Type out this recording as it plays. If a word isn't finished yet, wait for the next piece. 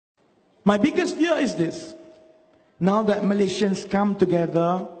My biggest fear is this. Now that Malaysians come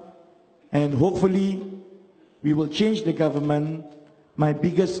together and hopefully we will change the government, my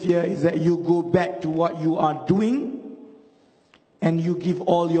biggest fear is that you go back to what you are doing and you give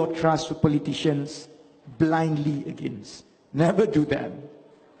all your trust to politicians blindly against. Never do that.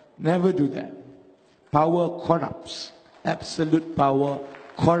 Never do that. Power corrupts. Absolute power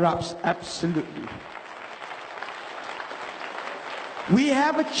corrupts absolutely. We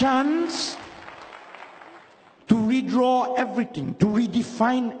have a chance to redraw everything, to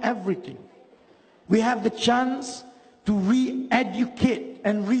redefine everything. We have the chance to re-educate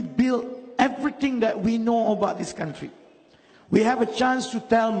and rebuild everything that we know about this country. We have a chance to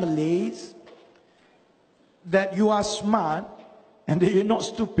tell Malays that you are smart and that you're not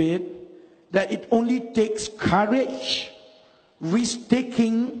stupid, that it only takes courage,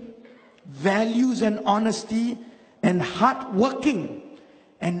 risk-taking, values and honesty, and hard working,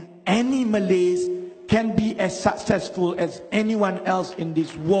 and any Malays can be as successful as anyone else in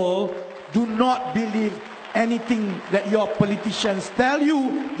this world. Do not believe anything that your politicians tell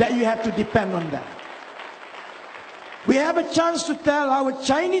you that you have to depend on that. We have a chance to tell our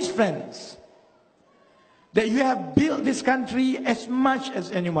Chinese friends that you have built this country as much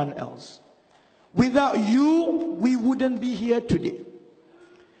as anyone else. Without you, we wouldn't be here today.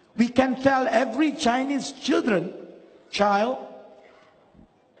 We can tell every Chinese child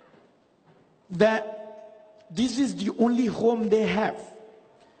that this is the only home they have,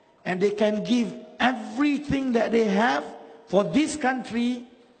 and they can give everything that they have for this country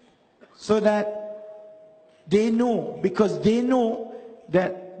so that they know, because they know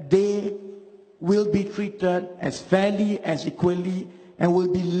that they will be treated as fairly, as equally, and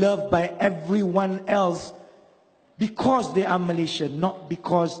will be loved by everyone else because they are Malaysian, not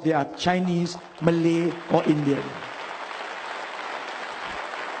because they are Chinese, Malay, or Indian.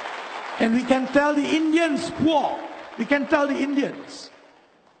 And we can tell the Indians poor. We can tell the Indians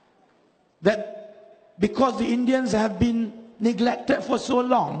that because the Indians have been neglected for so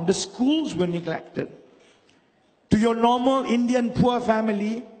long, the schools were neglected. To your normal Indian poor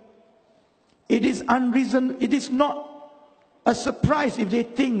family, it is not a surprise if they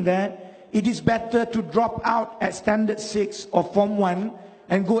think that it is better to drop out at Standard 6 or Form 1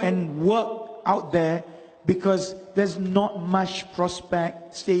 and go and work out there because there's not much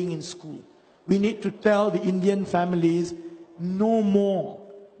prospect staying in school. We need to tell the Indian families, no more.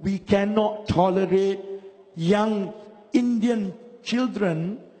 We cannot tolerate young Indian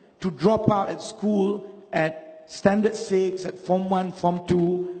children to drop out at school at Standard 6, at Form 1, Form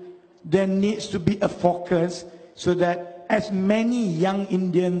 2. There needs to be a focus so that as many young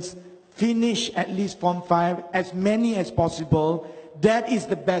Indians finish at least Form 5, as many as possible. That is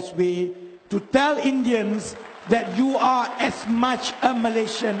the best way to tell Indians that you are as much a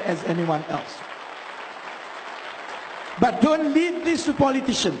Malaysian as anyone else. But don't leave this to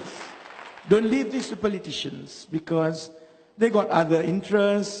politicians. Don't leave this to politicians because they got other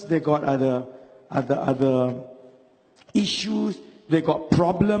interests, they got other issues, they got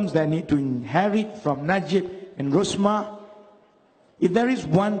problems they need to inherit from Najib and Rosmah. If there is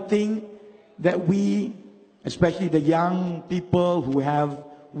one thing that we, especially the young people who have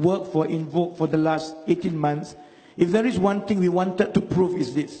worked for Invoke for the last 18 months, if there is one thing we wanted to prove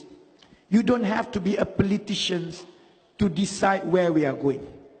is this. You don't have to be a politician to decide where we are going.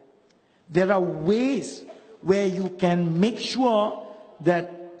 There are ways where you can make sure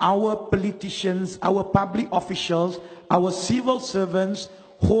that our politicians, our public officials, our civil servants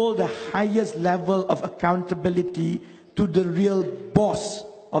hold the highest level of accountability to the real boss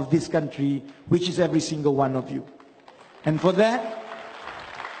of this country, which is every single one of you. And for that,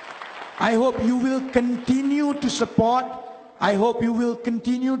 I hope you will continue to support. I hope you will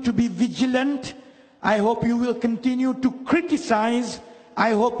continue to be vigilant. I hope you will continue to criticize.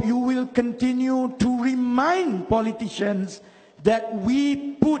 I hope you will continue to remind politicians that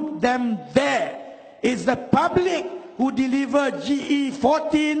we put them there. It's the public who delivered GE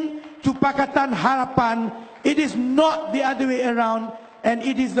 14 to Pakatan Harapan. It is not the other way around. And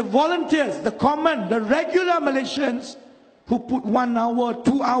it is the volunteers, the common, the regular Malaysians who put 1 hour,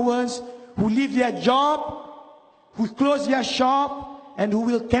 2 hours, who leave their job, who close their shop, and who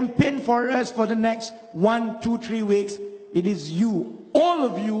will campaign for us for the next 1, 2, 3 weeks. It is you, all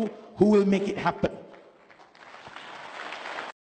of you, who will make it happen.